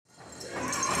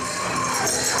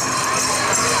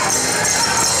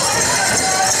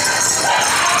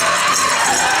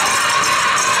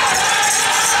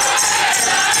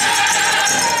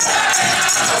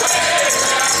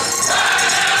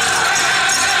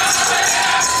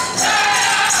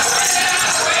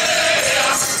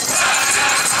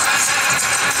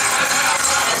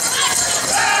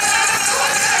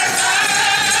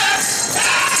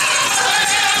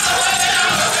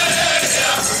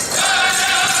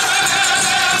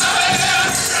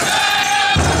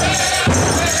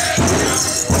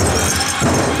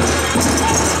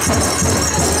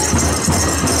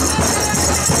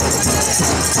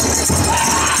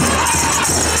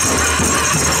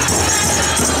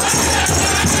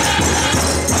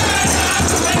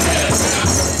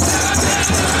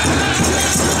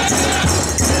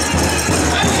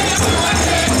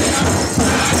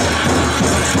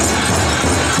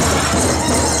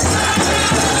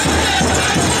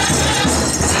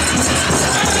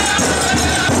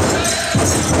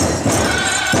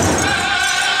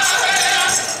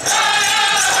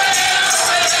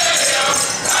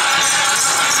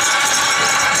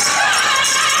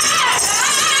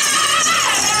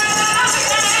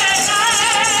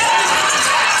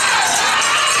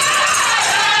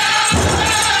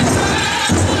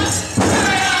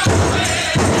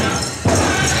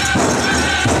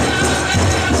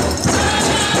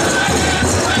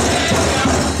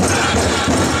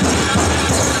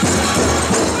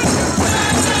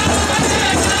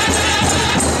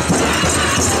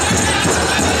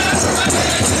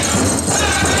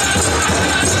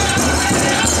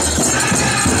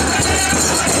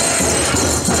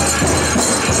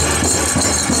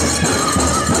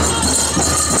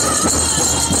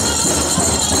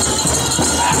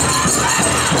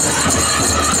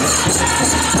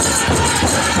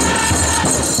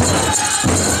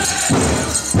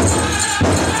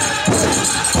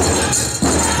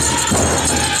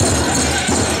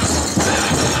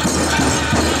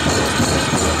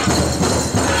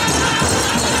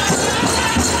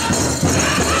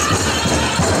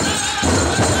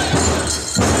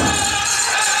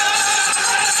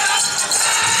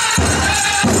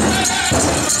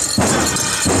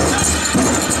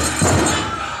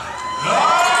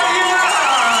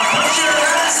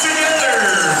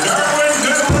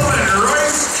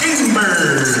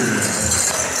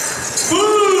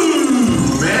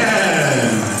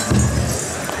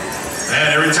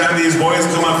time these boys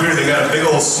come up here, they got a big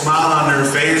old smile on their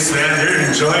face, man. They're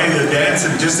enjoying the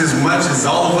dancing just as much as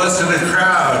all of us in the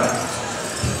crowd.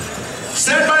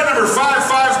 Stand by number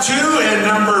 552 and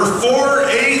number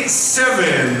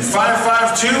 487.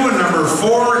 552 and number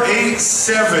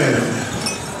 487.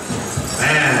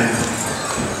 Man,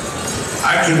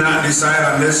 I cannot decide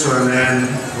on this one, man.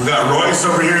 We got Royce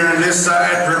over here on this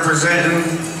side representing,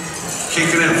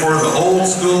 kicking it for the old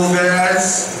school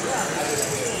guys.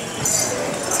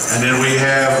 And then we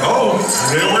have,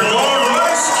 there we're going,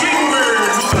 Royce Kingbird.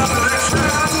 Moving on to the next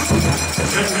round.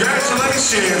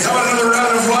 Congratulations. How about another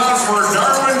round of applause for